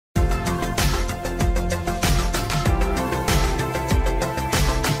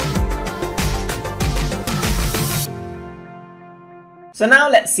So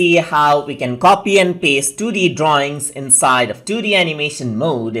now let's see how we can copy and paste 2D drawings inside of 2D animation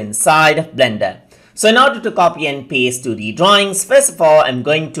mode inside of Blender. So in order to copy and paste 2D drawings, first of all, I'm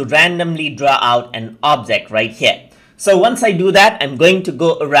going to randomly draw out an object right here. So once I do that, I'm going to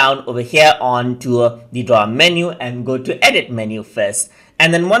go around over here onto the draw menu and go to edit menu first.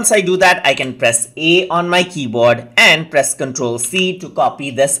 And then once I do that, I can press A on my keyboard and press Ctrl C to copy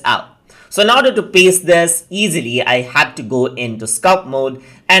this out. So in order to paste this easily, I had to go into sculpt mode,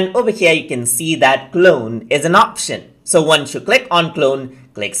 and over here you can see that clone is an option. So once you click on clone,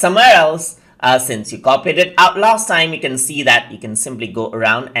 click somewhere else. Since you copied it out last time, you can see that you can simply go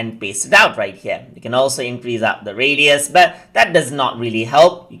around and paste it out right here. You can also increase out the radius, but that does not really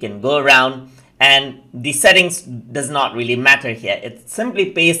help. You can go around and the settings does not really matter here. It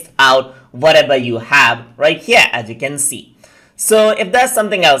simply pastes out whatever you have right here, as you can see. So if there's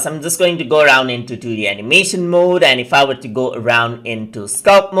something else, I'm just going to go around into 2D animation mode, and if I were to go around into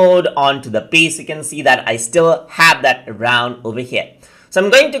sculpt mode onto the paste, you can see that I still have that around over here. So I'm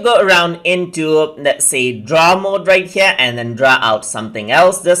going to go around into, let's say, draw mode right here, and then draw out something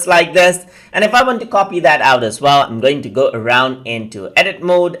else just like this. And if I want to copy that out as well, I'm going to go around into edit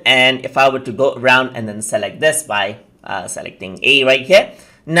mode, and if I were to go around and then select this by selecting A right here,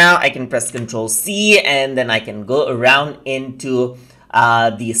 now I can press Ctrl C, and then I can go around into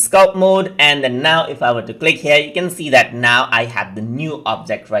the sculpt mode, and then now if I were to click here, you can see that now I have the new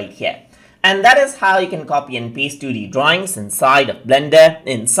object right here. And that is how you can copy and paste 2D drawings inside of Blender,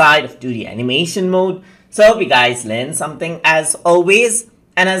 inside of 2D animation mode. So I hope you guys learned something as always.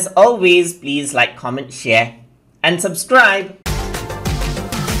 And as always, please like, comment, share, and subscribe.